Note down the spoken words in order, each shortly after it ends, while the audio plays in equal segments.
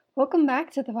Welcome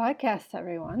back to the podcast,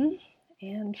 everyone.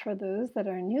 And for those that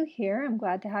are new here, I'm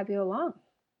glad to have you along.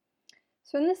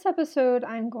 So, in this episode,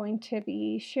 I'm going to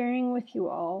be sharing with you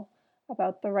all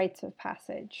about the rites of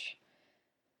passage.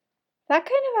 That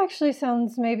kind of actually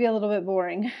sounds maybe a little bit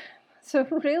boring. So,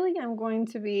 really, I'm going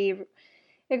to be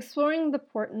exploring the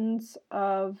importance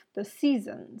of the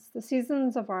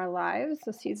seasons of our lives,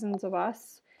 the seasons of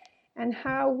us, and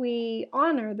how we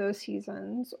honor those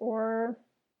seasons or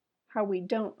how we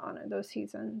don't honor those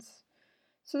seasons.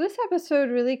 So this episode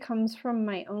really comes from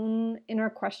my own inner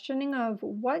questioning of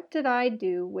what did I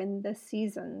do when the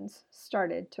seasons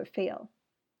started to fail?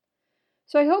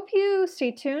 So I hope you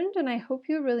stay tuned and I hope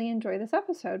you really enjoy this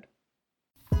episode.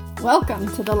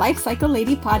 Welcome to the Life Cycle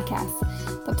Lady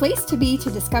podcast, the place to be to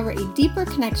discover a deeper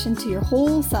connection to your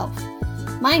whole self.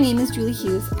 My name is Julie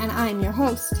Hughes and I'm your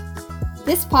host.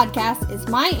 This podcast is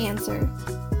my answer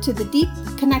to the deep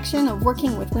connection of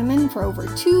working with women for over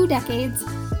 2 decades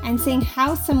and seeing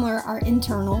how similar our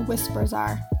internal whispers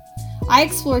are. I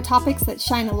explore topics that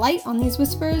shine a light on these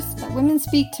whispers that women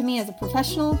speak to me as a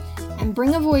professional and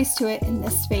bring a voice to it in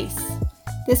this space.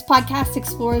 This podcast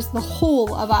explores the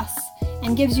whole of us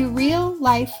and gives you real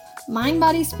life, mind,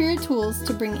 body, spirit tools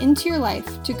to bring into your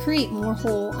life to create more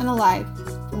whole and alive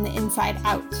from the inside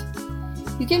out.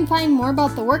 You can find more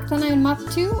about the work that I'm up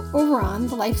to over on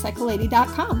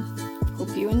thelifecyclelady.com.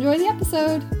 Hope you enjoy the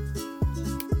episode.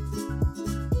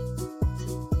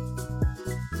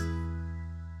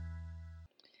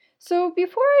 So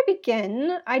before I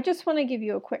begin, I just want to give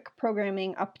you a quick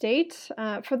programming update.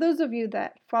 For those of you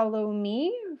that follow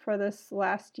me for this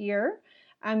last year,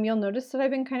 you'll notice that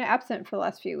I've been kind of absent for the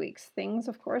last few weeks. Things,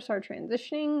 of course, are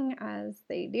transitioning as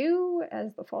they do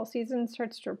as the fall season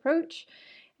starts to approach.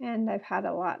 And I've had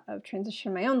a lot of transition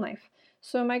in my own life.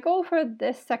 So my goal for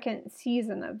this second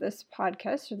season of this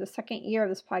podcast, or the second year of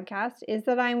this podcast, is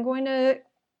that I'm going to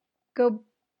go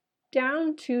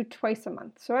down to twice a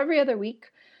month. So every other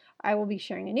week, I will be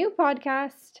sharing a new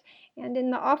podcast. And in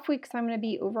the off weeks, I'm going to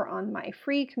be over on my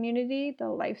free community, the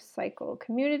Life Cycle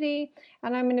community.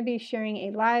 And I'm going to be sharing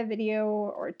a live video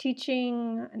or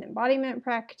teaching, an embodiment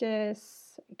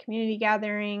practice, a community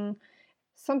gathering,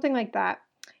 something like that.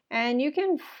 And you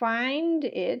can find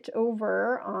it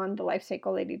over on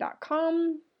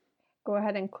thelifecyclelady.com. Go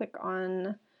ahead and click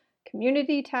on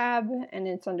community tab and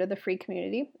it's under the free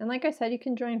community. And like I said, you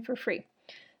can join for free,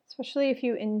 especially if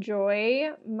you enjoy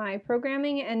my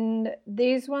programming. And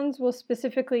these ones will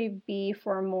specifically be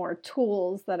for more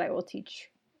tools that I will teach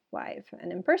live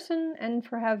and in person and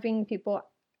for having people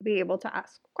be able to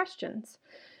ask questions.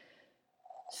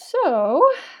 So,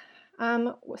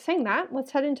 saying that,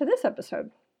 let's head into this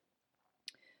episode.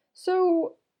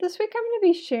 So this week I'm going to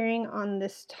be sharing on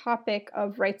this topic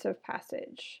of rites of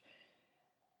passage.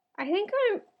 I think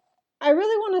I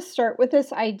really want to start with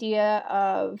this idea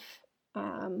of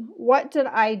what did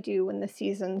I do when the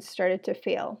seasons started to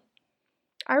fail?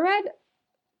 I read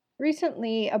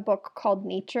recently a book called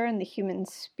Nature and the Human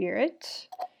Spirit.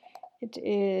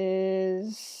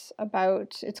 It's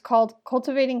called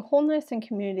Cultivating Wholeness and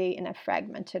Community in a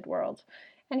Fragmented World.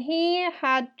 And he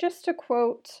had just a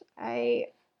quote,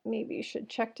 maybe you should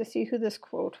check to see who this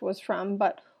quote was from,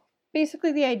 but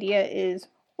basically the idea is,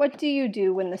 what do you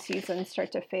do when the seasons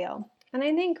start to fail? And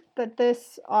I think that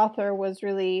this author was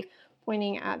really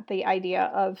pointing at the idea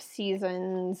of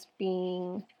seasons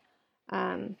being,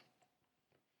 the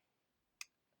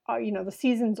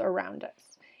seasons around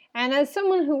us. And as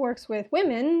someone who works with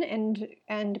women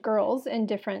and girls in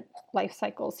different life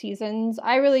cycle seasons,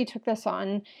 I really took this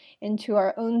on into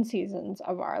our own seasons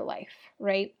of our life,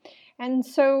 right? And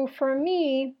so for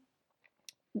me,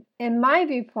 in my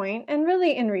viewpoint, and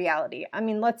really in reality,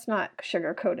 let's not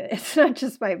sugarcoat it. It's not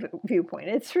just my viewpoint,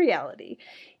 it's reality.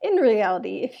 In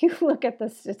reality, if you look at the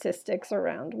statistics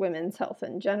around women's health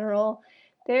in general,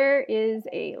 there is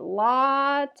a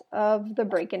lot of the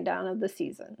breaking down of the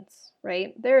seasons,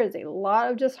 right? There is a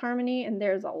lot of disharmony and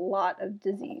there's a lot of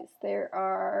disease. There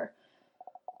are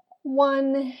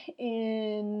 1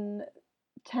 in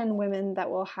 10 women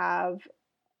that will have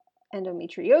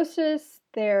endometriosis.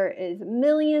 There is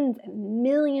millions and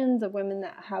millions of women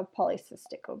that have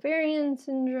polycystic ovarian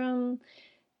syndrome.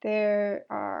 There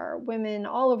are women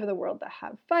all over the world that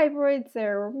have fibroids.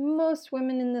 Most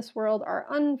women in this world are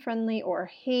unfriendly or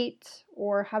hate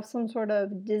or have some sort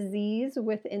of disease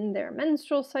within their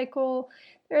menstrual cycle.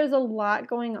 There's a lot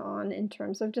going on in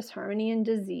terms of disharmony and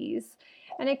disease.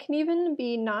 And it can even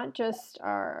be not just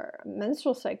our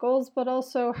menstrual cycles, but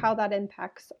also how that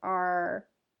impacts our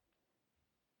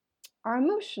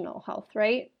emotional health,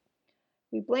 right?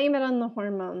 We blame it on the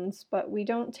hormones, but we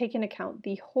don't take into account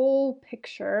the whole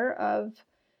picture of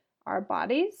our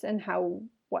bodies and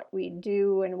what we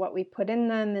do and what we put in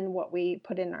them and what we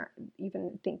put in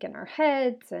even think in our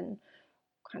heads, and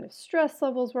kind of stress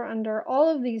levels we're under, all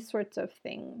of these sorts of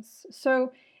things.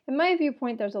 So in my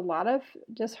viewpoint, there's a lot of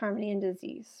disharmony and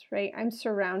disease, right? I'm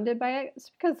surrounded by it. It's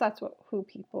because that's who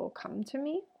people come to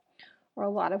me, or a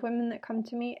lot of women that come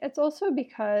to me. It's also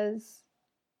because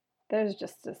there's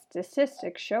just the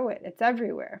statistics show it. It's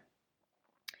everywhere.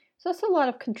 So it's a lot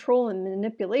of control and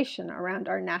manipulation around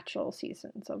our natural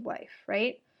seasons of life,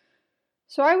 right?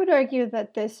 So I would argue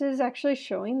that this is actually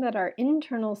showing that our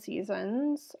internal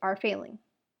seasons are failing.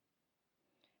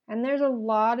 And there's a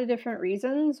lot of different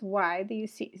reasons why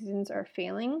these seasons are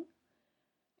failing.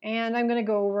 And I'm going to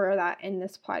go over that in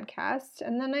this podcast.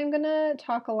 And then I'm going to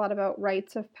talk a lot about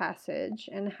rites of passage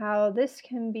and how this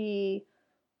can be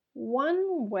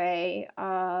one way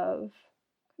of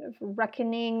kind of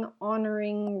reckoning,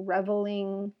 honoring,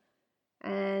 reveling,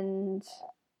 and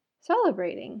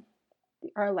celebrating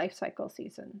our life cycle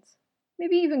seasons.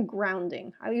 Maybe even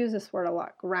grounding. I use this word a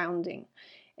lot, grounding,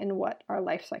 in what our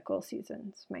life cycle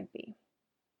seasons might be.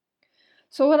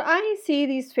 So what I see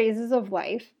these phases of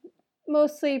life,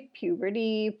 mostly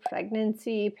puberty,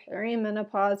 pregnancy,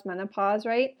 perimenopause, menopause,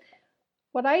 right?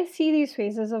 What I see these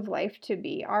phases of life to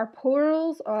be are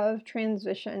portals of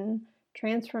transition,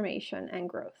 transformation, and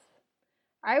growth.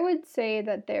 I would say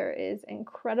that there is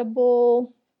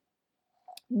incredible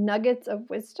nuggets of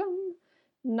wisdom,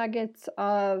 nuggets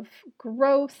of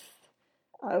growth,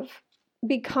 of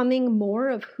becoming more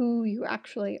of who you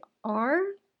actually are,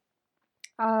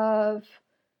 of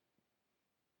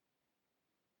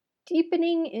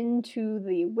deepening into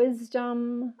the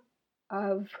wisdom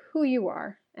of who you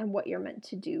are and what you're meant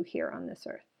to do here on this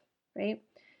earth, right?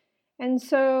 And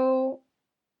so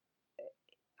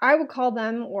I would call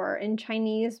them, or in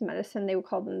Chinese medicine, they would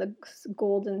call them the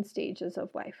golden stages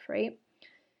of life, right?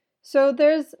 So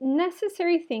there's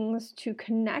necessary things to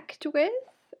connect with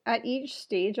at each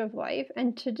stage of life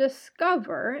and to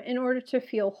discover in order to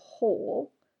feel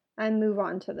whole and move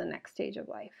on to the next stage of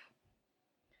life.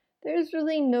 There's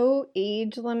really no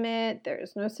age limit.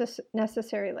 There's no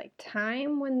necessary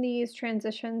time when these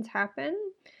transitions happen.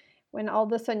 When all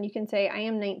of a sudden you can say, I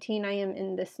am 19, I am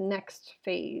in this next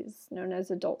phase known as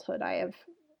adulthood.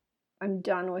 I'm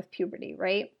done with puberty,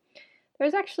 right?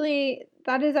 That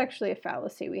is actually a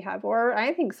fallacy we have. Or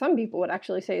I think some people would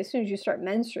actually say as soon as you start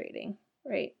menstruating,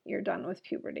 right, you're done with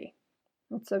puberty.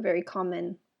 That's a very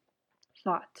common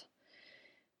thought.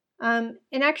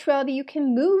 In actuality, you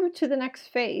can move to the next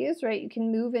phase, right? You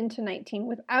can move into 19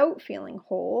 without feeling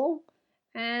whole,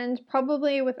 and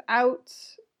probably without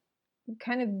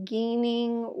kind of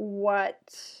gaining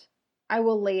what I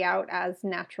will lay out as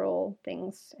natural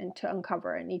things and to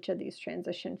uncover in each of these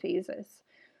transition phases.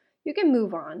 You can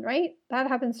move on, right? That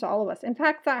happens to all of us. In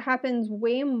fact, that happens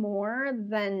way more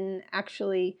than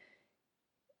actually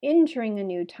entering a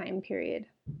new time period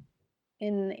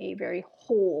in a very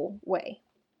whole way,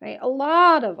 right? A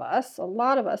lot of us,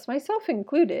 myself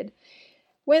included,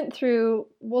 went through,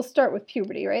 we'll start with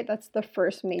puberty, right? That's the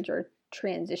first major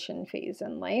transition phase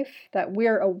in life that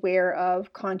we're aware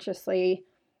of consciously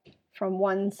from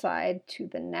one side to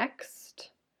the next.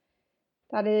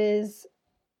 That is,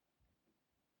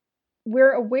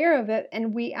 we're aware of it,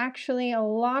 and we actually,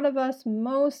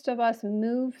 most of us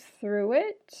move through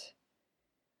it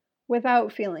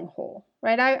without feeling whole,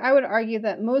 right? I would argue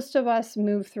that most of us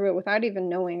move through it without even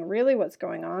knowing really what's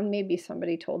going on. Maybe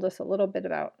somebody told us a little bit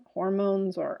about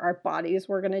hormones or our bodies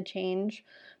were going to change,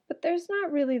 but there's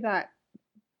not really that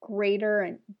greater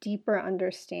and deeper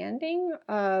understanding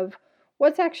of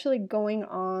what's actually going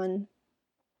on in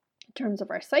terms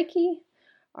of our psyche,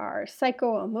 our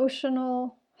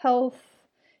psycho-emotional health,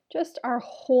 just our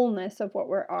wholeness of what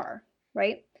we are,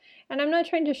 right? And I'm not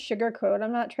trying to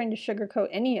sugarcoat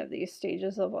any of these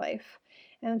stages of life.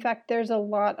 And in fact, there's a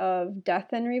lot of death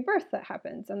and rebirth that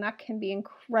happens, and that can be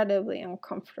incredibly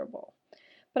uncomfortable.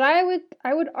 But I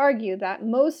would argue that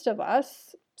most of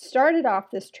us started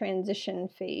off this transition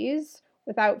phase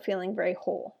without feeling very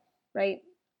whole, right?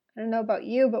 I don't know about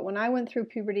you, but when I went through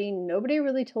puberty, nobody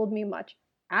really told me much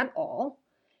at all.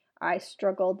 I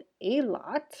struggled a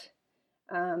lot,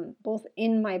 both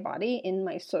in my body, in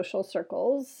my social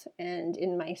circles, and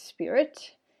in my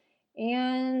spirit.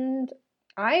 And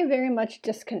I very much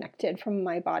disconnected from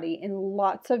my body in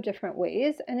lots of different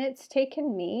ways. And it's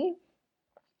taken me,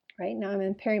 right now I'm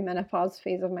in perimenopause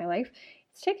phase of my life,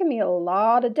 it's taken me a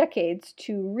lot of decades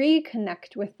to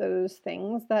reconnect with those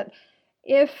things that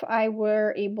if I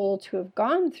were able to have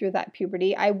gone through that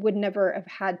puberty, I would never have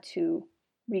had to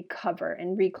recover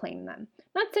and reclaim them.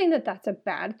 Not saying that that's a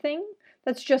bad thing.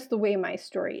 That's just the way my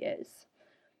story is.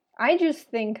 I just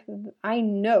think, I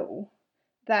know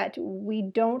that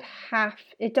it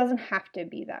doesn't have to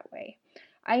be that way.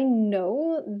 I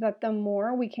know that the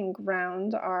more we can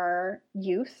ground our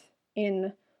youth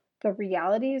in the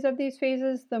realities of these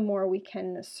phases, the more we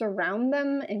can surround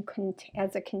them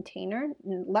as a container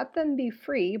and let them be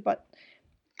free, but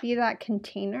be that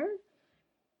container.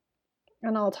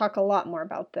 And I'll talk a lot more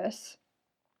about this,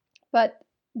 but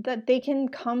that they can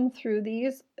come through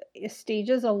these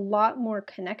stages a lot more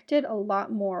connected, a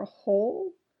lot more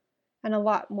whole, and a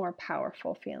lot more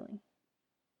powerful feeling,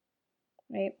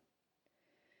 right?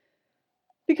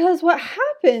 Because what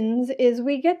happens is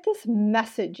we get this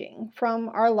messaging from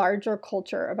our larger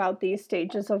culture about these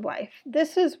stages of life.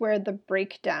 This is where the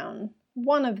breakdown,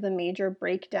 one of the major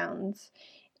breakdowns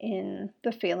in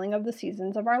the failing of the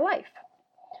seasons of our life.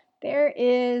 There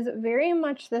is very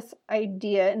much this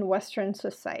idea in Western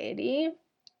society,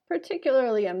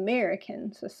 particularly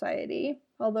American society,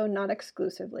 although not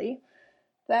exclusively,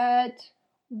 that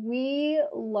we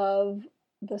love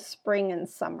the spring and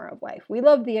summer of life. We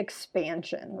love the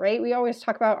expansion, right? We always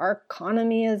talk about our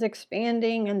economy is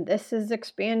expanding and this is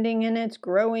expanding and it's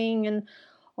growing and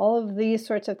all of these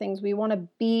sorts of things. We want to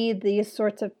be these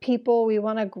sorts of people. We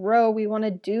want to grow. We want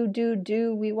to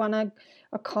do. We want to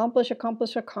accomplish,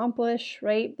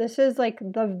 right? This is like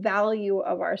the value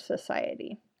of our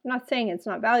society. I'm not saying it's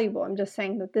not valuable. I'm just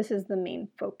saying that this is the main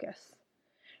focus,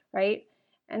 right?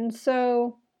 And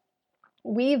so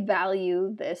we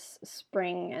value this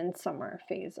spring and summer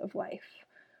phase of life.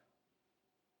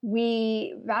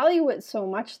 We value it so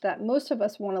much that most of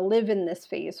us want to live in this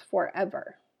phase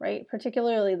forever, right?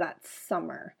 Particularly that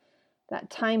summer,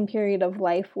 that time period of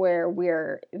life where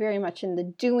we're very much in the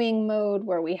doing mode,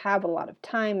 where we have a lot of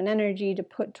time and energy to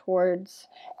put towards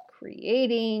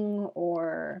creating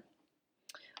or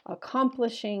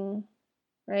accomplishing,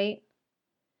 right?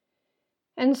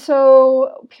 And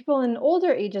so people in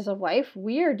older ages of life,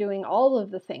 we are doing all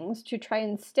of the things to try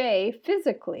and stay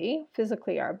physically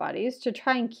our bodies, to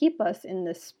try and keep us in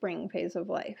this spring phase of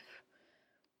life.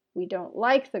 We don't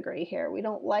like the gray hair. We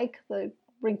don't like the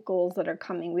wrinkles that are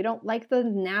coming. We don't like the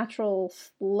natural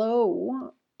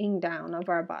slowing down of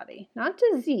our body. Not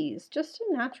disease, just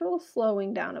a natural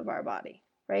slowing down of our body,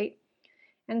 right?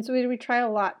 And so we try a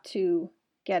lot to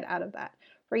get out of that.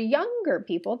 For younger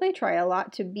people, they try a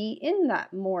lot to be in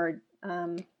that more,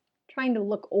 trying to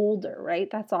look older, right?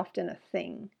 That's often a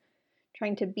thing.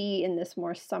 Trying to be in this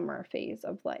more summer phase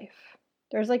of life.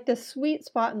 There's like this sweet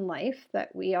spot in life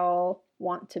that we all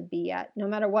want to be at, no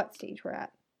matter what stage we're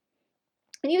at.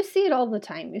 And you see it all the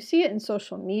time. You see it in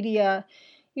social media.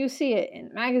 You see it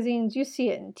in magazines. You see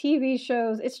it in TV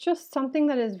shows. It's just something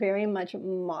that is very much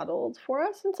modeled for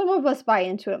us. And some of us buy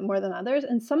into it more than others.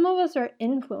 And some of us are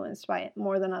influenced by it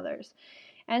more than others.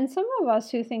 And some of us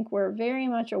who think we're very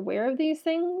much aware of these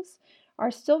things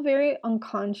are still very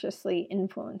unconsciously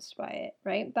influenced by it,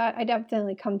 right? That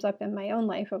definitely comes up in my own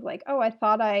life of like, oh, I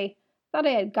thought I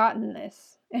had gotten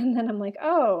this. And then I'm like,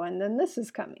 oh, and then this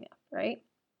is coming up, right?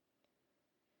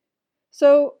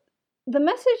 So the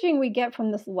messaging we get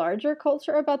from this larger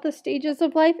culture about the stages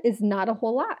of life is not a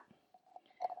whole lot.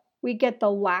 We get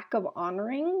the lack of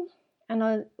honoring and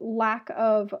a lack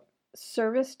of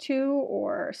service to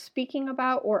or speaking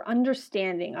about or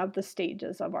understanding of the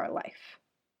stages of our life.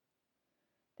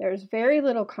 There's very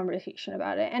little conversation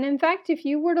about it. And in fact, if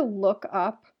you were to look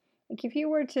up, like if you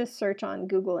were to search on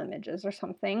Google Images or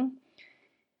something,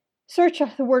 search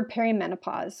the word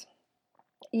perimenopause,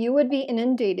 you would be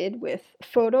inundated with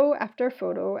photo after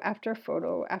photo after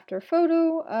photo after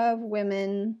photo of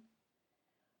women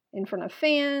in front of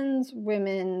fans,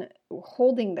 women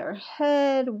holding their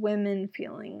head, women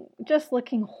feeling, just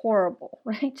looking horrible,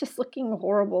 right? Just looking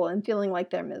horrible and feeling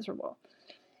like they're miserable.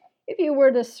 If you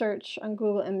were to search on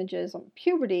Google Images on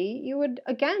puberty, you would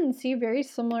again see very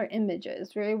similar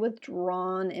images, very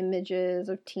withdrawn images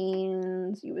of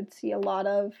teens. You would see a lot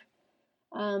of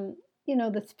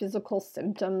this physical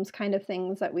symptoms kind of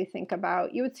things that we think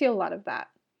about. You would see a lot of that.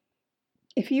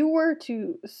 If you were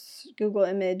to Google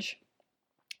image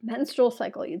menstrual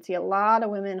cycle, you'd see a lot of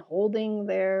women holding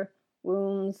their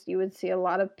wombs. You would see a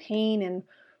lot of pain and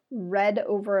red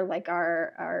over like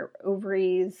our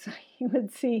ovaries. You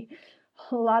would see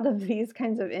a lot of these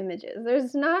kinds of images.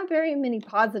 There's not very many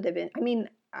positive.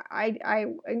 I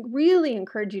really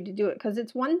encourage you to do it because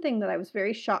it's one thing that I was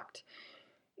very shocked.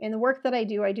 In the work that I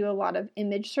do a lot of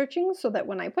image searching so that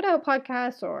when I put out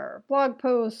podcasts or blog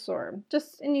posts or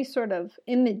just any sort of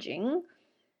imaging,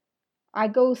 I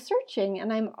go searching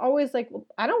and I'm always like, well,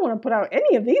 I don't want to put out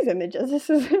any of these images.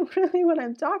 This isn't really what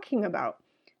I'm talking about.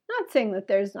 Not saying that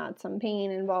there's not some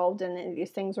pain involved in any of these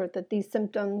things or that these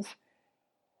symptoms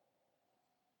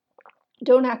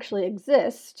don't actually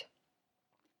exist.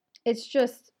 It's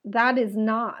just,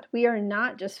 we are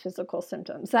not just physical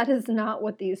symptoms. That is not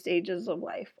what these stages of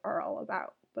life are all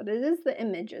about, but it is the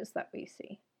images that we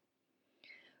see.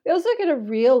 We also get a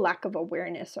real lack of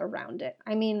awareness around it.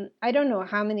 I mean, I don't know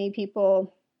how many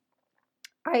people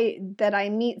that I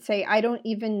meet say, I don't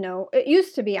even know. It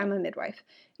used to be, I'm a midwife.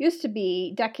 It used to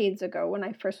be decades ago when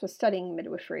I first was studying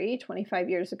midwifery, 25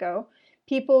 years ago,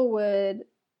 people would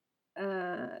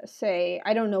say,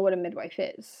 I don't know what a midwife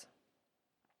is.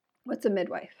 What's a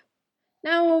midwife?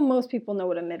 Now most people know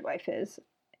what a midwife is.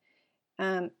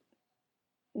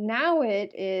 Now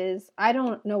it is, I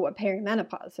don't know what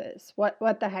perimenopause is.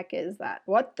 What the heck is that?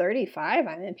 What, 35?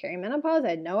 I'm in perimenopause? I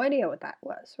had no idea what that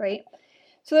was, right?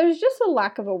 So there's just a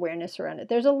lack of awareness around it.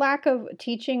 There's a lack of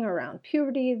teaching around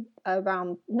puberty,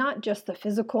 around not just the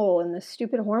physical and the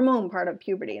stupid hormone part of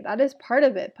puberty. That is part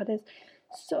of it, but it's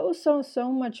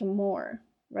so much more,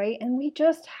 right? And we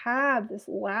just have this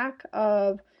lack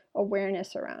of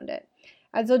awareness around it.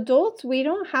 As adults, we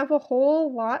don't have a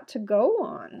whole lot to go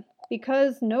on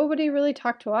because nobody really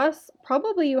talked to us.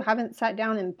 Probably you haven't sat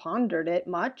down and pondered it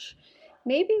much.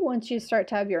 Maybe once you start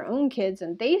to have your own kids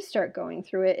and they start going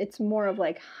through it, it's more of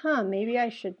like, maybe I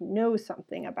should know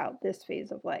something about this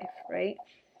phase of life, right?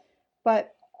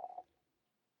 But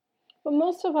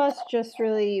most of us just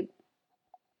really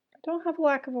don't have a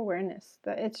lack of awareness.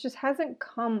 That it just hasn't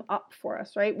come up for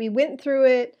us, right? We went through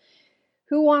it.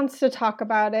 Who wants to talk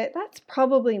about it? That's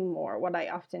probably more what I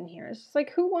often hear. It's just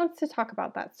like, who wants to talk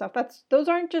about that stuff? Those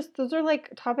are like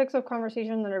topics of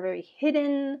conversation that are very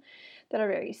hidden, that are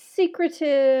very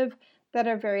secretive, that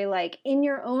are very like in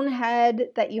your own head,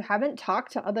 that you haven't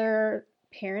talked to other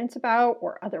parents about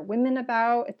or other women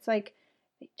about. It's like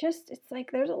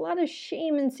there's a lot of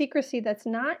shame and secrecy that's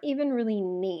not even really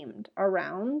named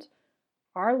around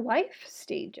our life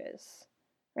stages.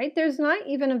 Right? There's not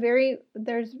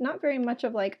very much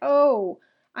of like, oh,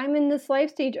 I'm in this life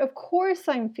stage. Of course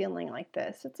I'm feeling like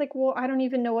this. It's like, well, I don't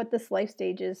even know what this life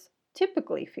stage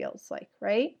typically feels like,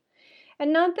 right?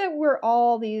 And not that we're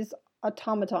all these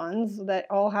automatons that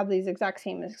all have these exact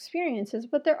same experiences,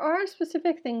 but there are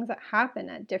specific things that happen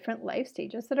at different life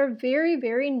stages that are very,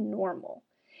 very normal.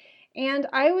 And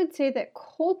I would say that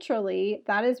culturally,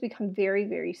 that has become very,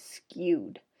 very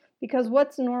skewed. Because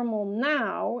what's normal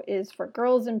now is for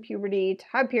girls in puberty to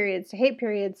have periods, to hate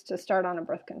periods, to start on a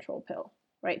birth control pill,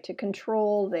 right? To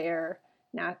control their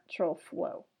natural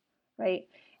flow, right?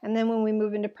 And then when we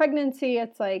move into pregnancy,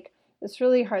 it's like this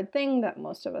really hard thing that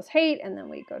most of us hate. And then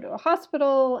we go to a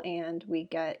hospital and we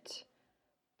get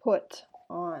put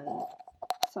on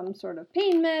some sort of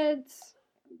pain meds.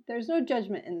 There's no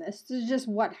judgment in this. This is just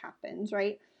what happens,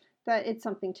 right? That it's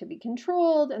something to be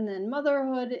controlled, and then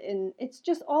motherhood, and it's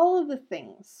just all of the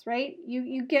things, right?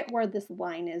 You get where this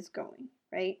line is going,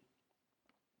 right?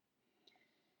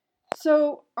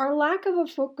 So our lack of a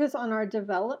focus on our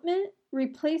development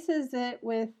replaces it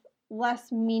with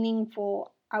less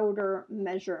meaningful outer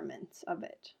measurements of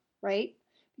it, right?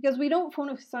 Because we don't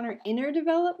focus on our inner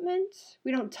development.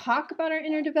 We don't talk about our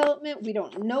inner development. We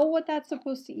don't know what that's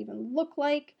supposed to even look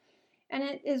like. And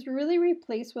it is really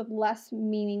replaced with less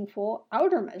meaningful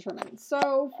outer measurements.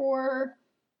 So for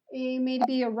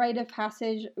maybe a rite of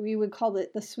passage, we would call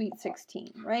it the Sweet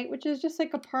 16, right? Which is just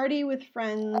like a party with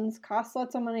friends, costs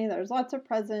lots of money, there's lots of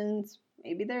presents,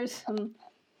 maybe there's some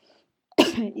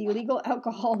illegal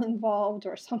alcohol involved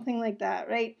or something like that,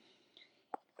 right?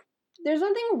 There's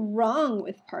nothing wrong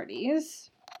with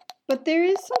parties, but there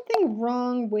is something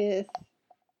wrong with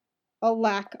a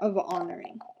lack of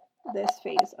honoring this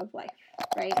phase of life,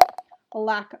 right? A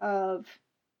lack of,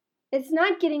 it's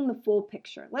not getting the full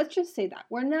picture. Let's just say that.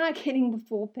 We're not getting the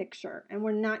full picture, and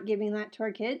we're not giving that to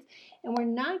our kids, and we're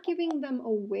not giving them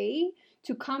a way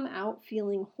to come out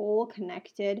feeling whole,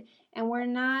 connected, and we're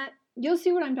not, you'll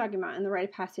see what I'm talking about in the Rite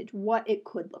of Passage, what it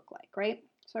could look like, right?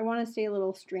 So I want to stay a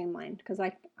little streamlined because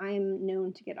I'm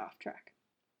known to get off track.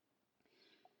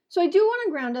 So I do want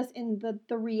to ground us in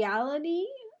the reality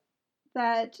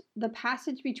that the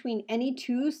passage between any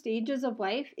two stages of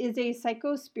life is a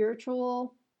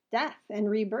psycho-spiritual death and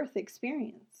rebirth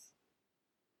experience.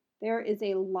 There is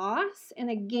a loss and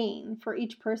a gain for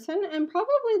each person, and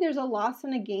probably there's a loss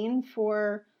and a gain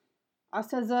for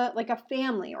us as a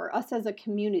family or us as a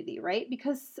community, right?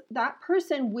 Because that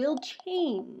person will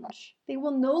change. They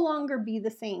will no longer be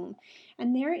the same.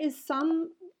 And there is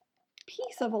some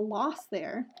piece of a loss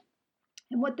there,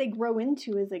 and what they grow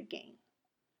into is a gain.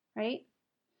 Right?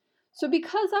 So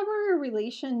because of our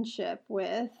relationship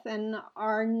with and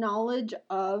our knowledge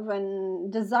of and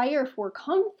desire for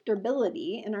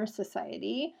comfortability in our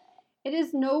society, it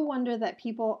is no wonder that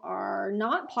people are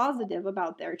not positive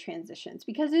about their transitions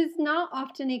because it's not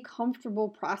often a comfortable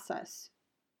process.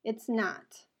 It's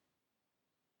not.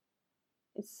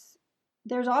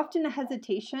 There's often a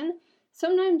hesitation.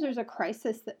 Sometimes there's a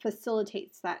crisis that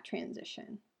facilitates that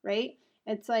transition, right?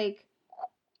 It's like,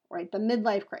 right, the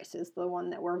midlife crisis, the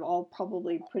one that we're all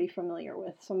probably pretty familiar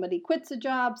with. Somebody quits a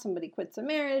job, somebody quits a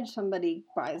marriage, somebody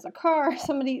buys a car,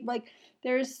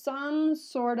 there's some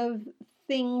sort of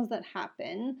things that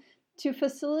happen to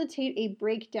facilitate a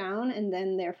breakdown and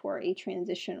then therefore a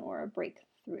transition or a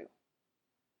breakthrough.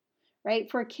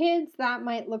 Right? For kids, that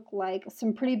might look like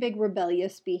some pretty big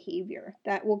rebellious behavior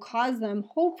that will cause them,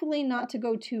 hopefully not to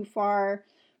go too far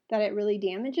that it really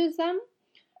damages them,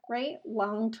 right?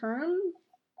 Long term,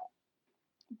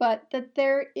 but that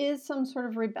there is some sort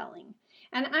of rebelling.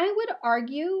 And I would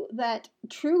argue that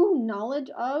true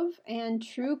knowledge of and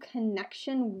true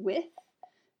connection with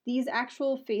these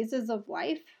actual phases of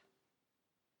life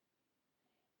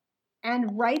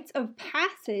and rites of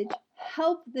passage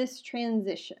help this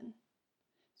transition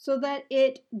so that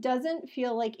it doesn't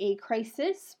feel like a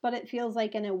crisis, but it feels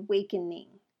like an awakening.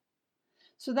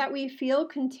 So that we feel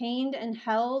contained and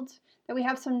held, that we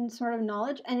have some sort of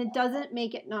knowledge, and it doesn't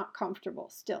make it not comfortable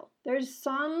still. There's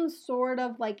some sort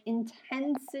of like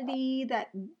intensity that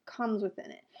comes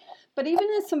within it. But even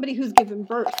as somebody who's given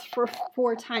birth for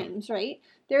 4 times, right,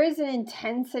 there is an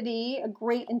intensity, a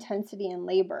great intensity in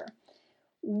labor.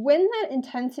 When that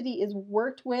intensity is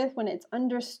worked with, when it's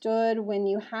understood, when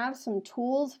you have some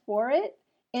tools for it,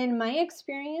 in my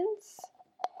experience,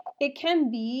 it can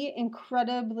be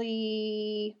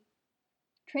incredibly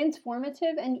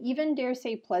transformative and even, dare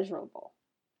say, pleasurable,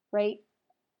 right?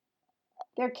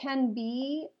 There can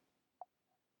be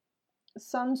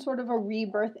some sort of a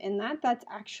rebirth in that's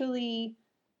actually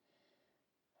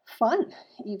fun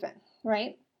even,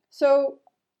 right? So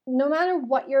no matter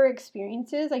what your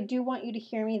experience is, I do want you to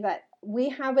hear me that we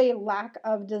have a lack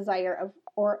of desire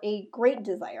or a great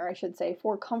desire, I should say,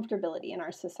 for comfortability in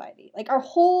our society. Like our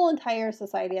whole entire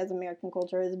society as American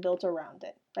culture is built around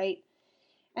it, right?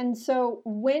 And so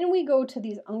when we go to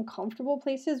these uncomfortable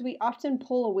places, we often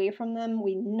pull away from them,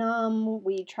 we numb,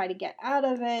 we try to get out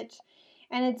of it,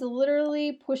 and it's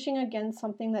literally pushing against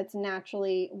something that's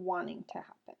naturally wanting to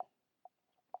happen.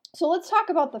 So let's talk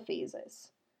about the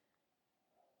phases.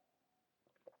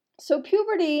 So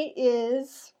puberty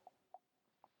is,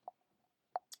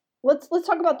 let's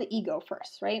talk about the ego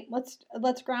first, right?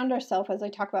 Let's ground ourselves as I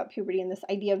talk about puberty and this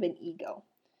idea of an ego.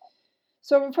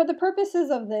 So for the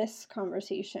purposes of this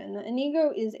conversation, an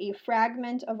ego is a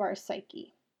fragment of our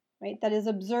psyche, right? That is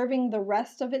observing the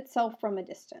rest of itself from a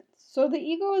distance. So the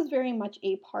ego is very much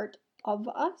a part of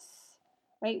us,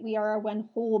 right? We are a one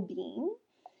whole being.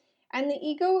 And the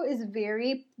ego is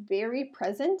very, very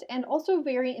present and also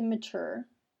very immature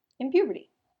in puberty.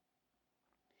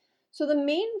 So the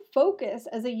main focus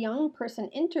as a young person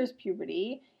enters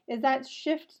puberty is that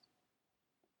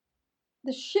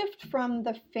the shift from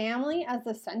the family as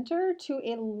the center to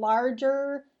a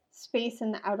larger space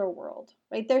in the outer world,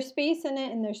 right? There's space in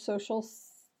it and there's social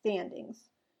standings,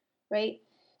 right?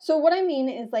 So what I mean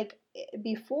is like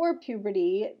before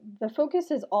puberty, the focus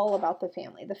is all about the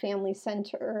family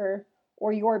center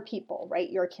or your people, right?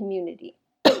 Your community.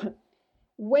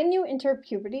 When you enter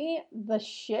puberty, the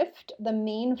shift, the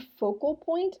main focal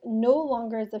point, no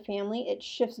longer is the family. It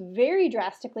shifts very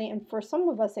drastically, and for some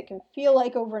of us, it can feel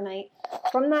like overnight,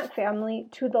 from that family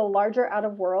to the larger out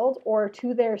of world or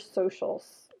to their social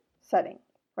setting,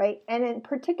 right? And in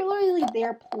particularly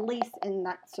their place in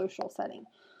that social setting,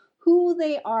 who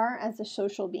they are as a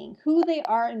social being, who they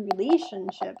are in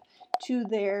relationship to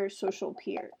their social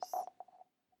peers,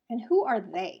 and who are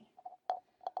they?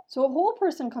 So a whole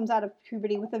person comes out of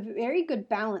puberty with a very good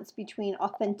balance between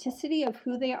authenticity of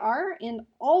who they are and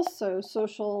also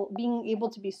being able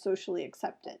to be socially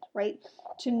accepted, right?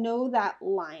 To know that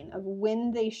line of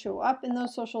when they show up in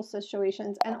those social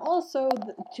situations and also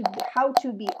how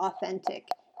to be authentic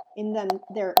in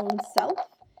their own self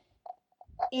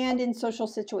and in social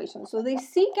situations. So they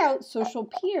seek out social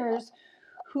peers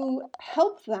who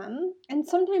help them, and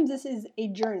sometimes this is a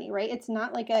journey, right? It's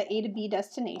not like a A to B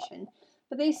destination.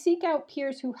 But they seek out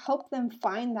peers who help them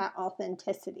find that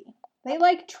authenticity. They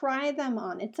try them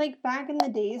on. It's like back in the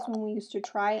days when we used to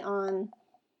try on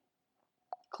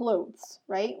clothes,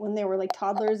 right? When they were like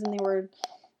toddlers and they were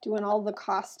doing all the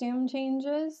costume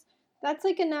changes. That's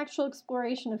like an actual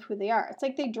exploration of who they are. It's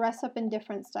like they dress up in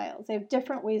different styles. They have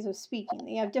different ways of speaking.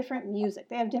 They have different music.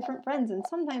 They have different friends. And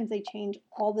sometimes they change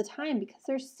all the time because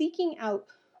they're seeking out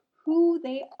who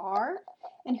they are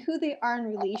and who they are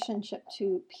in relationship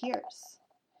to peers.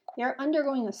 They're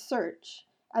undergoing a search,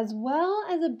 as well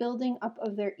as a building up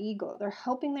of their ego. They're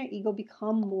helping their ego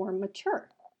become more mature.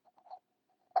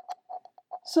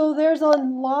 So there's a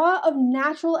lot of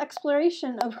natural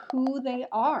exploration of who they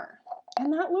are.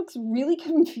 And that looks really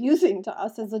confusing to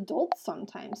us as adults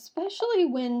sometimes, especially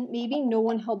when maybe no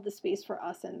one held the space for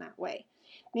us in that way.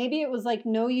 Maybe it was like,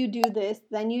 no, you do this,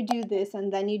 then you do this,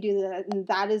 and then you do that, and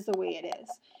that is the way it is.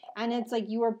 And it's like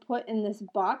you were put in this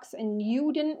box and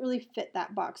you didn't really fit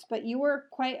that box, but you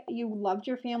loved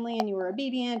your family and you were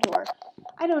obedient, or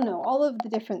I don't know, all of the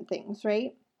different things,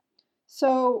 right?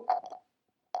 So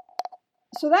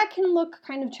that can look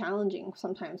kind of challenging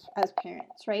sometimes as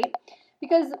parents, right?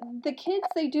 Because the kids,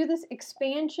 they do this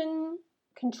expansion,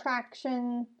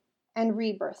 contraction, and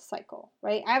rebirth cycle,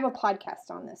 right? I have a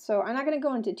podcast on this, so I'm not going to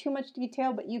go into too much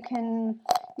detail, but you can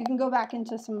go back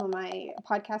into some of my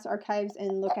podcast archives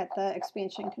and look at the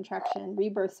expansion, contraction,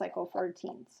 rebirth cycle for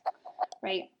teens,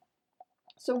 right?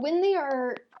 So when they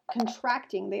are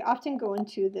contracting, they often go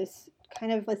into this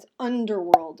kind of this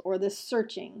underworld, or this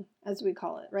searching, as we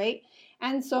call it, right?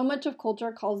 And so much of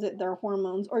culture calls it their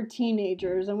hormones or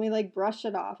teenagers, and we like brush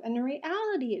it off. And in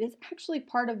reality, it is actually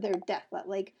part of their death, that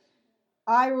like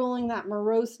eye rolling, that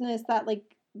moroseness, that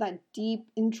like that deep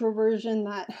introversion,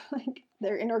 that like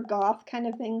their inner goth kind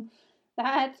of thing.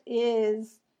 That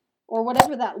is, or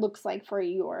whatever that looks like for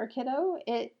your kiddo,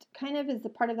 it kind of is the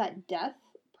part of that death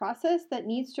process that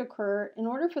needs to occur in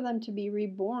order for them to be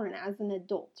reborn as an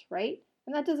adult, right?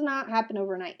 And that does not happen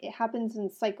overnight. It happens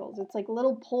in cycles. It's like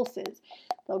little pulses.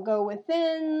 They'll go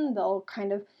within, they'll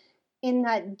kind of in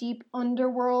that deep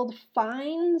underworld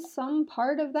find some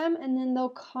part of them, and then they'll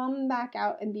come back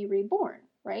out and be reborn,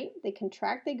 right? They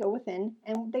contract, they go within,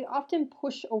 and they often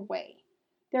push away.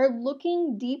 They're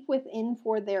looking deep within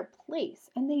for their place,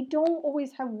 and they don't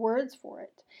always have words for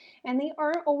it. And they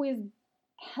aren't always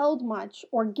held much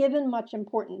or given much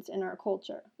importance in our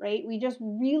culture, right? We just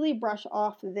really brush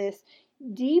off this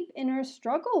deep inner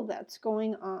struggle that's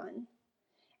going on.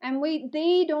 And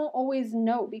they don't always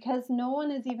know, because no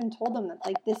one has even told them that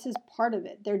like this is part of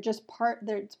it.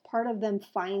 It's part of them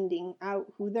finding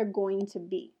out who they're going to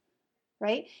be,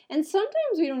 right? And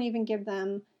sometimes we don't even give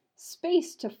them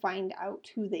space to find out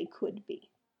who they could be,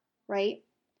 right?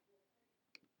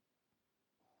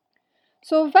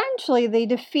 So eventually they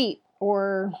defeat,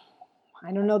 or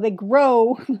I don't know, they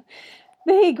grow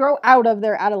out of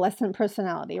their adolescent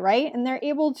personality, right? And they're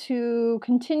able to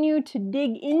continue to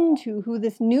dig into who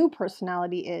this new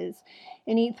personality is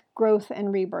in each growth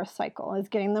and rebirth cycle, is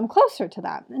getting them closer to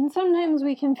that. And sometimes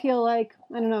we can feel like,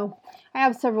 I don't know, I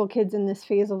have several kids in this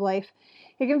phase of life.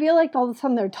 It can feel like all of a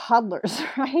sudden they're toddlers,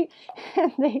 right?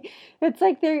 And it's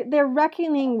like they're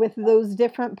reckoning with those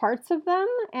different parts of them,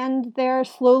 and they're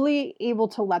slowly able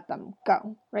to let them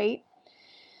go, right?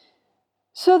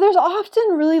 So there's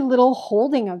often really little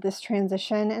holding of this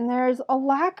transition, and there's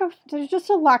just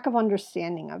a lack of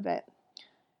understanding of it.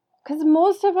 Because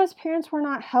most of us parents were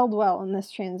not held well in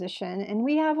this transition, and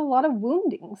we have a lot of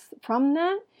woundings from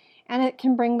that, and it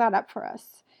can bring that up for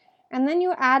us. And then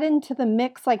you add into the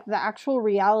mix like the actual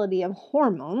reality of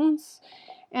hormones.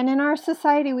 And in our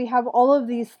society, we have all of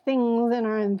these things in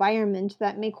our environment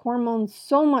that make hormones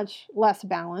so much less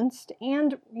balanced.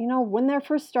 And, when they're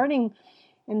first starting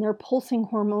and they're pulsing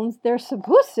hormones, they're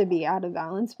supposed to be out of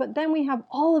balance. But then we have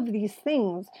all of these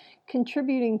things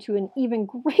contributing to an even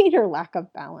greater lack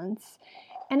of balance.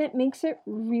 And it makes it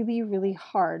really, really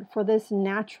hard for this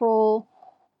natural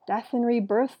death and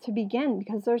rebirth to begin,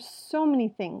 because there's so many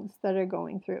things that are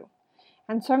going through.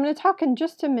 And so I'm going to talk in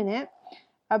just a minute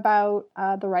about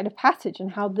the rite of passage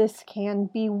and how this can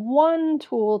be one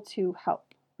tool to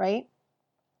help, right?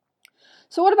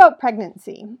 So what about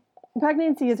pregnancy?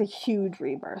 Pregnancy is a huge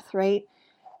rebirth, right?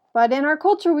 But in our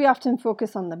culture, we often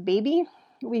focus on the baby.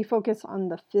 We focus on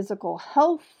the physical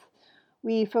health.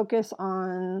 We focus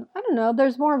on,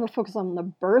 there's more of a focus on the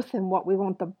birth and what we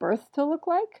want the birth to look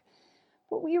like.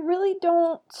 But we really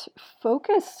don't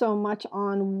focus so much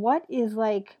on what is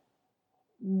like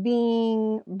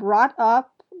being brought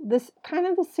up, this kind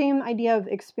of the same idea of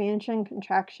expansion,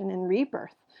 contraction, and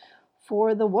rebirth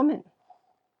for the woman,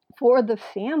 for the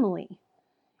family.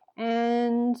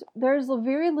 And there's a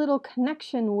very little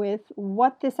connection with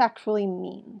what this actually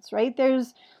means, right?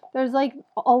 There's like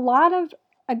a lot of,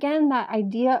 again, that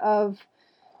idea of,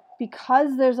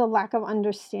 because there's a lack of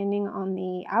understanding on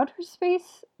the outer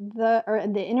space, the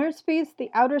inner space,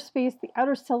 the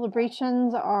outer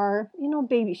celebrations are,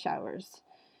 baby showers,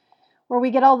 where we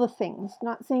get all the things.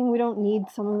 Not saying we don't need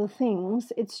some of the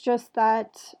things. It's just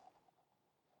that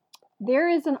there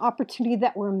is an opportunity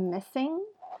that we're missing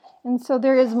And so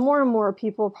there is more and more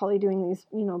people probably doing these,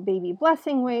 baby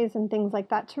blessing ways and things like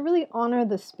that to really honor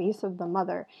the space of the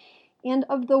mother and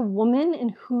of the woman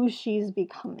and who she's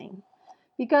becoming.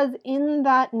 Because in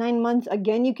that 9 months,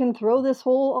 again, you can throw this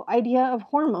whole idea of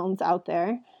hormones out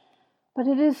there, but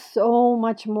it is so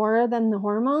much more than the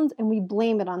hormones, and we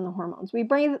blame it on the hormones. We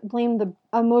blame the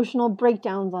emotional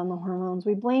breakdowns on the hormones.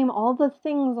 We blame all the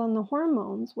things on the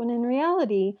hormones, when in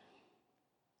reality,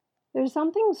 there's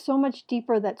something so much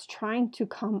deeper that's trying to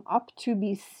come up to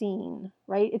be seen,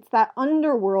 right? It's that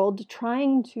underworld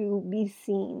trying to be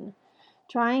seen,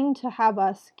 trying to have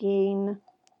us gain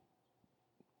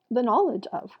the knowledge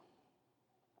of,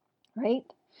 right?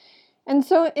 And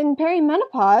so in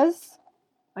perimenopause,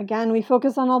 again, we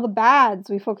focus on all the bads.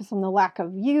 We focus on the lack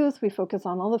of youth. We focus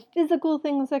on all the physical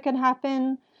things that can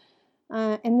happen.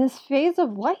 In this phase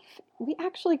of life, we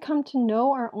actually come to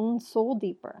know our own soul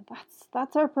deeper.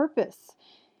 That's our purpose.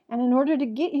 And in order to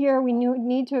get here, we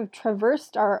need to have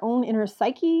traversed our own inner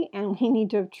psyche, and we need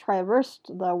to have traversed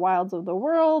the wilds of the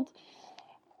world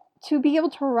to be able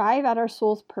to arrive at our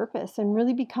soul's purpose and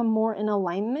really become more in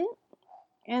alignment.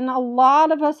 And a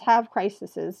lot of us have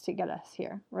crises to get us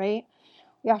here, right?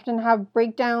 We often have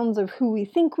breakdowns of who we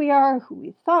think we are, who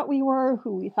we thought we were,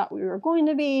 who we thought we were going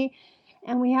to be.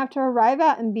 And we have to arrive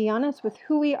at and be honest with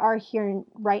who we are here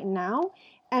right now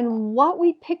and what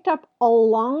we picked up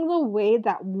along the way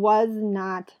that was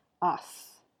not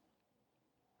us.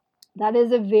 That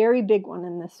is a very big one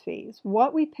in this phase.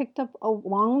 What we picked up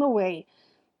along the way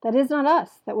that is not us.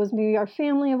 That was maybe our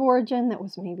family of origin. That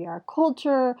was maybe our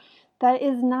culture. That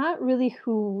is not really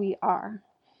who we are.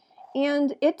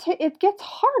 And it gets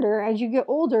harder as you get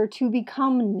older to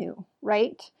become new,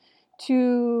 right?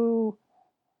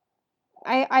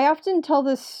 I often tell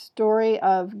this story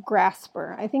of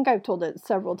Grasper. I think I've told it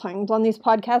several times on these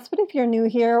podcasts, but if you're new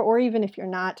here, or even if you're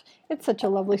not, it's such a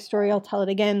lovely story. I'll tell it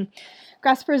again.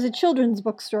 Grasper is a children's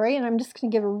book story, and I'm just going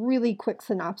to give a really quick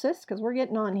synopsis because we're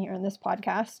getting on here in this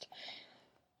podcast.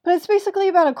 But it's basically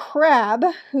about a crab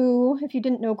who, if you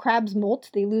didn't know, crabs molt.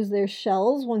 They lose their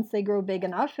shells once they grow big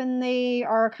enough, and they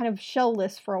are kind of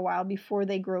shellless for a while before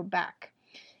they grow back.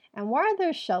 And while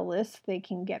they're shellless, they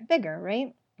can get bigger,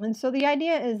 right? And so the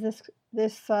idea is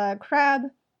this crab,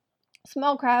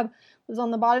 small crab, was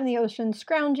on the bottom of the ocean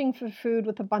scrounging for food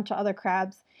with a bunch of other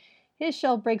crabs. His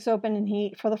shell breaks open and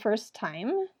he, for the first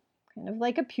time, kind of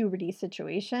like a puberty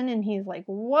situation, and he's like,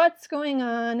 what's going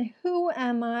on? Who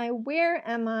am I? Where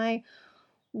am I?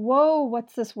 Whoa,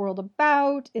 what's this world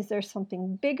about? Is there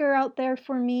something bigger out there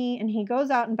for me? And he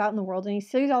goes out and about in the world and he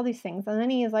sees all these things, and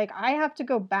then he is like, I have to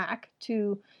go back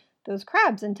to those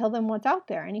crabs and tell them what's out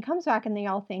there. And he comes back and they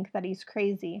all think that he's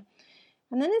crazy.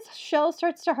 And then his shell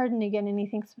starts to harden again and he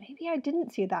thinks, maybe I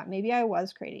didn't see that. Maybe I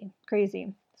was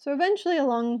crazy. So eventually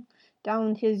along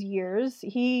down his years,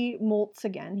 he molts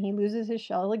again. He loses his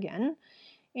shell again.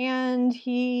 And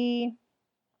he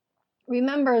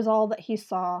remembers all that he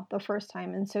saw the first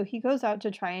time. And so he goes out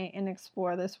to try and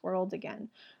explore this world again,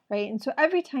 right? And so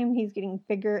every time he's getting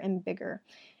bigger and bigger.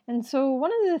 And so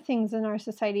one of the things in our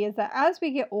society is that as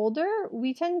we get older,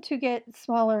 we tend to get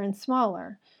smaller and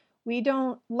smaller. We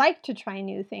don't like to try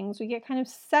new things. We get kind of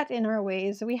set in our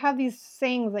ways. We have these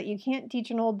sayings that you can't teach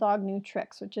an old dog new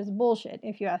tricks, which is bullshit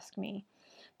if you ask me.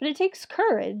 But it takes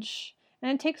courage,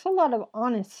 and it takes a lot of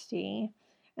honesty,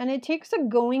 and it takes a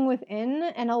going within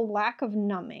and a lack of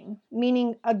numbing,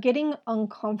 meaning a getting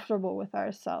uncomfortable with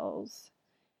ourselves,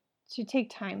 to take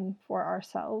time for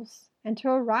ourselves and to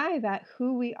arrive at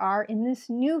who we are in this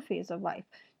new phase of life,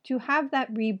 to have that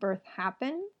rebirth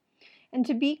happen and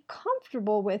to be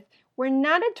comfortable with we're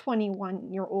not a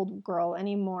 21-year-old girl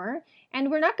anymore, and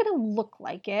we're not going to look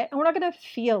like it, and we're not going to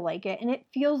feel like it, and it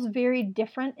feels very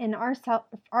different, and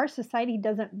our society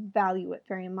doesn't value it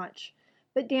very much.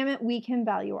 But damn it, we can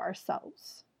value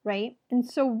ourselves, right? And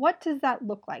so what does that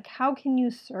look like? How can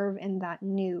you serve in that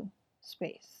new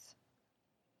space?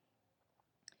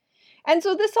 And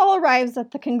so this all arrives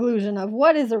at the conclusion of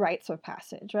what is a rites of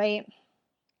passage, right?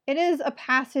 It is a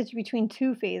passage between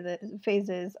two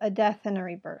phases, a death and a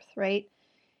rebirth, right?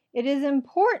 It is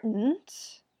important,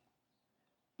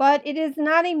 but it is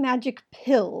not a magic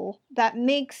pill that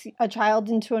makes a child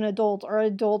into an adult or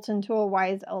adult into a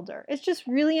wise elder. It's just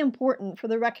really important for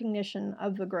the recognition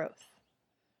of the growth,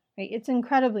 right? It's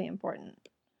incredibly important.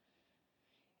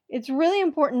 It's really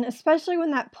important, especially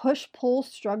when that push-pull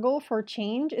struggle for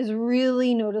change is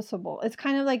really noticeable. It's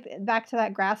kind of like back to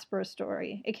that Grasper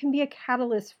story. It can be a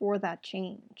catalyst for that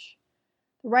change.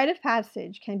 The rite of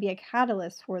passage can be a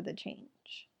catalyst for the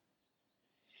change.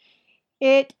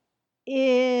 It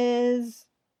is...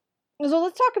 So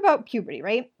let's talk about puberty,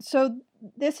 right? So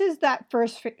this is that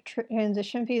first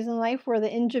transition phase in life where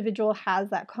the individual has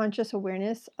that conscious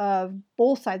awareness of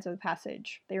both sides of the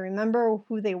passage. They remember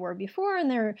who they were before,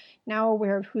 and they're now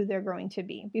aware of who they're going to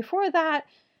be. Before that,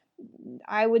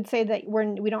 I would say that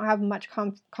we don't have much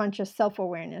conscious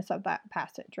self-awareness of that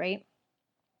passage, right?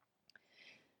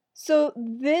 So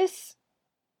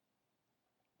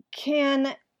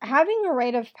having a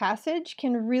rite of passage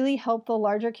can really help the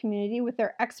larger community with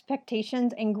their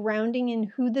expectations and grounding in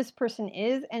who this person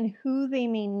is and who they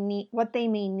may need, what they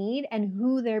may need, and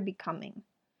who they're becoming,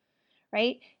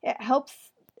 right? It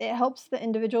helps the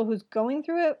individual who's going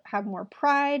through it have more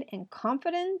pride and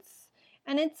confidence,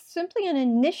 and it's simply an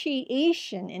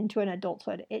initiation into an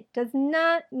adulthood. It does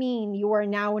not mean you are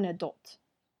now an adult,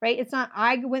 right? It's not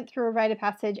I went through a rite of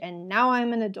passage and now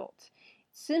I'm an adult.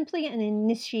 Simply an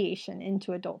initiation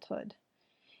into adulthood.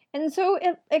 And so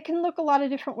it can look a lot of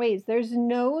different ways. There's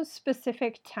no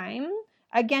specific time.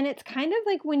 Again, it's kind of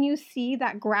like when you see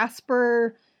that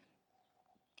grasper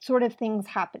sort of things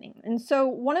happening. And so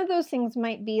one of those things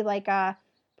might be like a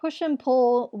push and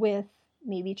pull with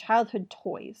maybe childhood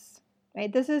toys,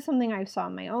 right? This is something I saw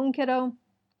in my own kiddo.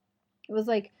 It was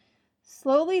like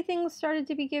slowly things started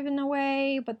to be given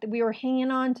away, but we were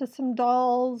hanging on to some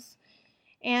dolls.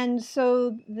 And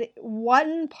so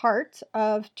one part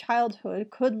of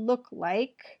childhood could look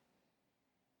like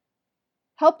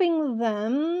helping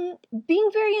them, being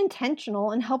very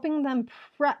intentional and helping them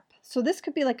prep. So this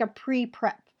could be like a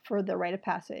pre-prep for the rite of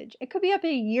passage. It could be up to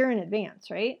a year in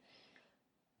advance, right?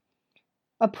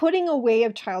 A putting away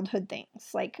of childhood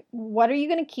things. Like, what are you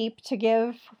going to keep to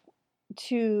give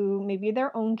to maybe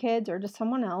their own kids or to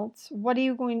someone else? What are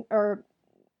you going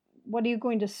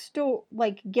to store,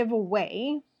 like give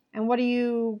away, and what are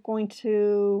you going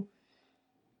to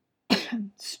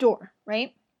store,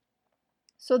 right?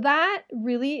 So that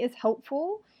really is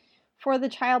helpful for the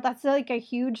child. That's like a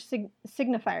huge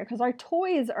signifier, because our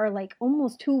toys are like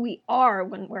almost who we are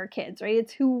when we're kids, right?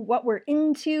 It's what we're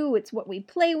into, it's what we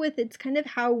play with, it's kind of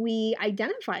how we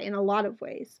identify in a lot of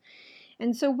ways.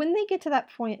 And so when they get to that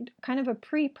point, kind of a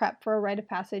pre-prep for a rite of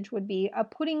passage would be a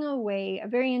putting away, a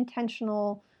very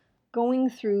intentional going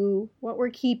through what we're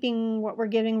keeping, what we're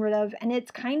getting rid of, and it's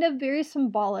kind of very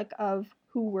symbolic of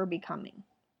who we're becoming,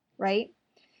 right?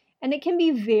 And it can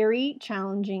be very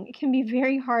challenging, it can be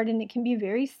very hard, and it can be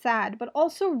very sad, but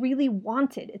also really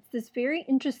wanted. It's this very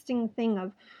interesting thing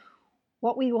of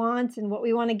what we want and what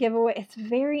we want to give away. It's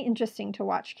very interesting to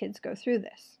watch kids go through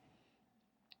this.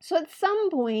 So at some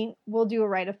point, we'll do a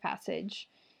rite of passage.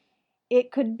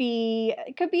 It could be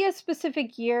a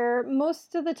specific year.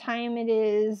 Most of the time it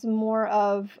is more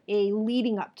of a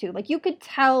leading up to. Like, you could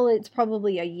tell it's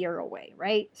probably a year away,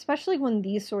 right? Especially when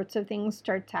these sorts of things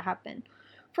start to happen.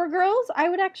 For girls, I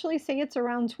would actually say it's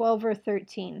around 12 or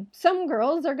 13. Some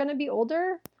girls are going to be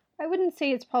older. I wouldn't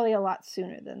say it's probably a lot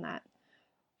sooner than that.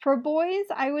 For boys,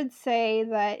 I would say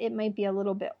that it might be a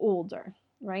little bit older,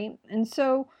 right? And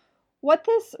so what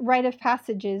this rite of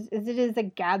passage is it is a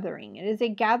gathering. It is a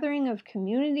gathering of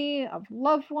community, of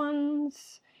loved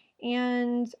ones,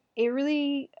 and a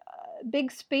really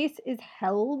big space is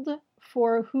held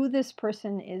for who this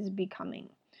person is becoming.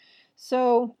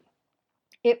 So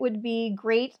it would be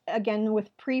great, again,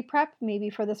 with pre-prep,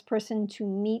 maybe for this person to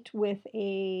meet with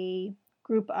a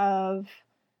group of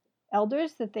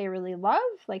elders that they really love,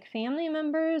 like family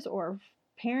members or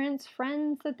parents,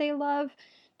 friends that they love,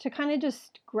 to kind of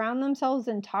just ground themselves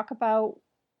and talk about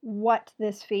what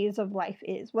this phase of life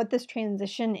is, what this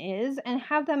transition is, and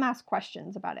have them ask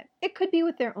questions about it. It could be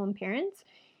with their own parents.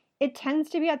 It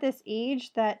tends to be at this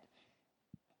age that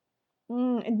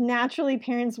naturally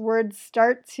parents' words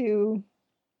start to,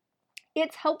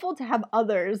 it's helpful to have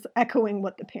others echoing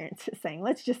what the parents is saying.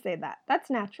 Let's just say that. That's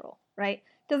natural, right?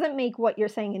 Doesn't make what you're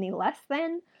saying any less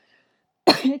than.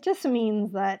 It just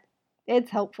means that it's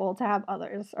helpful to have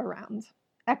others around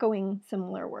echoing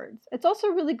similar words. It's also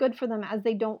really good for them as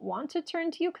they don't want to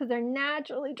turn to you because they're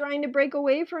naturally trying to break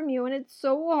away from you and it's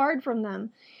so hard from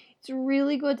them. It's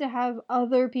really good to have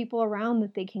other people around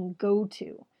that they can go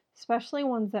to, especially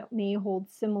ones that may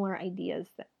hold similar ideas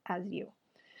as you.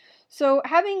 So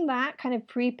having that kind of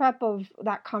pre-prep of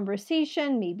that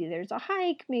conversation, maybe there's a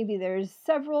hike, maybe there's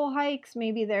several hikes,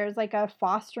 maybe there's like a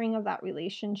fostering of that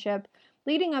relationship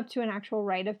leading up to an actual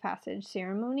rite of passage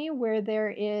ceremony where there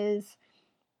is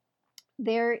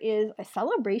a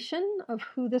celebration of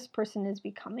who this person is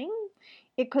becoming.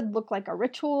 It could look like a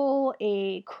ritual,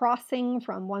 a crossing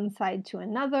from one side to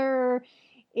another.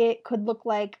 It could look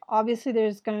like, obviously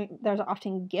there's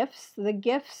often gifts. The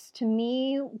gifts to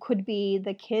me could be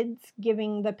the kids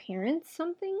giving the parents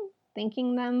something,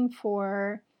 thanking them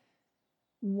for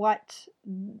what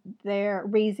their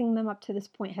raising them up to this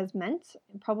point has meant.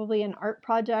 Probably an art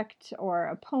project or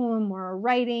a poem or a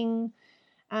writing.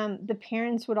 The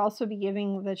parents would also be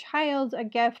giving the child a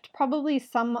gift. Probably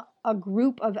a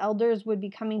group of elders would be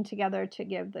coming together to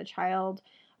give the child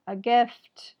a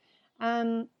gift.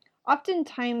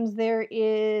 Oftentimes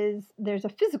there's a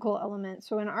physical element.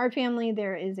 So in our family,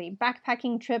 there is a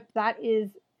backpacking trip.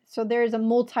 So there's a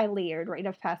multi-layered rite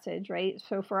of passage, right?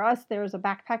 So for us, there's a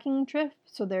backpacking trip.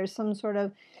 So there's some sort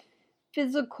of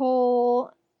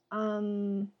physical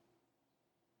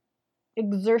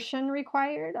exertion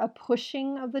required, a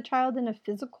pushing of the child in a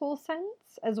physical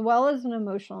sense, as well as an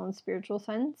emotional and spiritual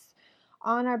sense.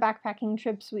 On our backpacking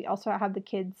trips, we also have the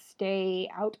kids stay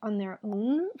out on their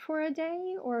own for a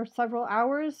day or several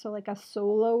hours, so like a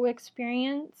solo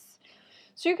experience.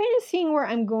 So you're kind of seeing where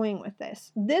I'm going with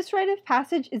this. This rite of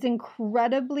passage is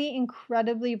incredibly,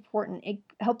 incredibly important. It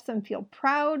helps them feel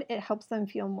proud. It helps them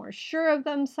feel more sure of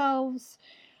themselves.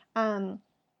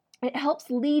 It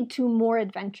helps lead to more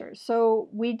adventures. So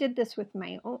we did this with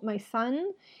my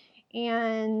son,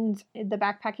 and the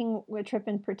backpacking trip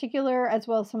in particular, as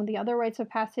well as some of the other rites of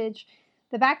passage.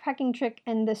 The backpacking trip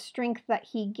and the strength that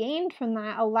he gained from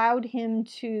that allowed him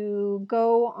to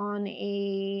go on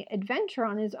an adventure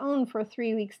on his own for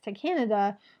 3 weeks to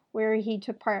Canada, where he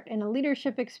took part in a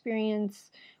leadership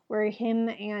experience where him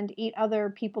and 8 other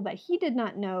people that he did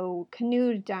not know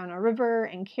canoed down a river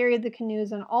and carried the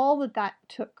canoes and all that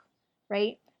took,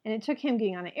 right? And it took him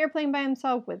getting on an airplane by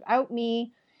himself without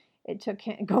me. It took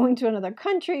him going to another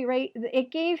country, right? It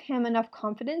gave him enough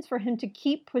confidence for him to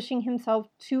keep pushing himself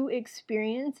to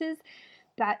experiences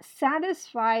that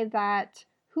satisfy that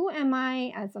who am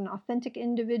I as an authentic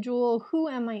individual? Who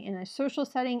am I in a social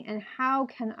setting? And how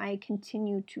can I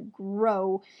continue to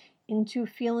grow into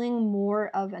feeling more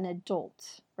of an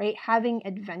adult, right? Having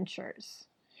adventures.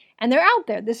 And they're out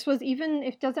there. This was, even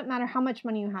if it doesn't matter how much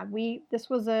money you have, we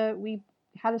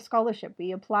had a scholarship.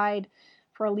 We applied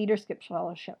for a leadership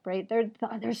fellowship, right?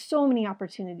 There's so many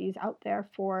opportunities out there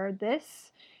for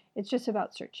this. It's just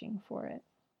about searching for it.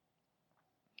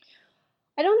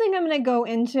 I don't think I'm going to go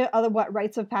into what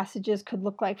rites of passages could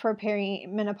look like for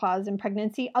perimenopause and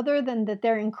pregnancy, other than that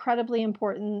they're incredibly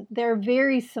important. They're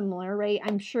very similar, right?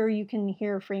 I'm sure you can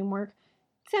hear a framework.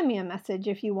 Send me a message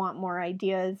if you want more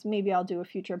ideas. Maybe I'll do a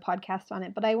future podcast on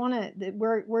it. But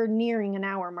we're nearing an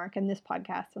hour mark in this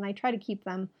podcast, and I try to keep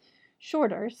them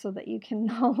shorter so that you can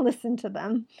all listen to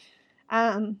them.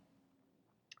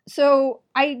 So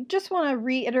I just want to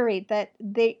reiterate that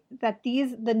the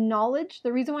knowledge,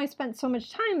 the reason why I spent so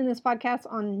much time in this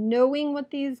podcast on knowing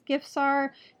what these gifts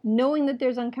are, knowing that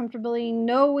there's uncomfortability,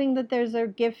 knowing that there's a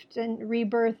gift and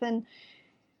rebirth, and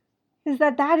is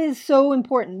that is so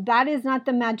important. That is not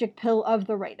the magic pill of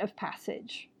the rite of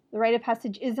passage. The rite of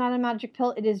passage is not a magic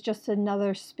pill. It is just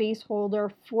another space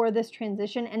holder for this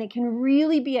transition. And it can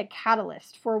really be a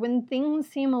catalyst for when things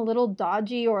seem a little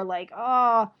dodgy or like,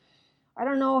 I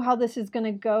don't know how this is going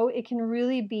to go. It can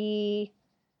really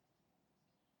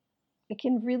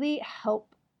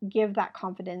help give that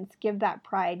confidence, give that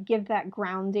pride, give that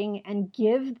grounding, and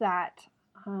give that,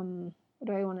 what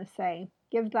do I want to say?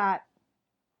 Give that,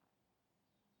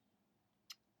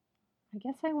 I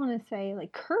guess I want to say,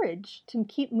 like, courage to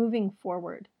keep moving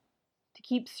forward, to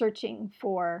keep searching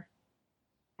for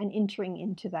and entering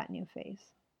into that new phase.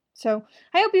 So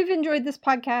I hope you've enjoyed this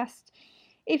podcast.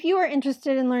 If you are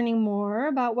interested in learning more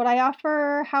about what I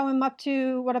offer, what I'm up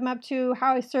to,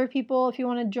 how I serve people, if you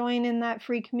want to join in that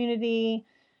free community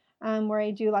where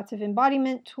I do lots of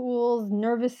embodiment tools,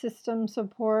 nervous system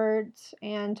support,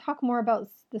 and talk more about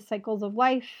the cycles of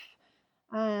life,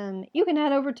 you can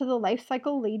head over to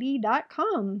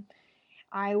thelifecyclelady.com.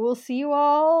 I will see you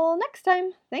all next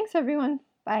time. Thanks, everyone.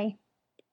 Bye.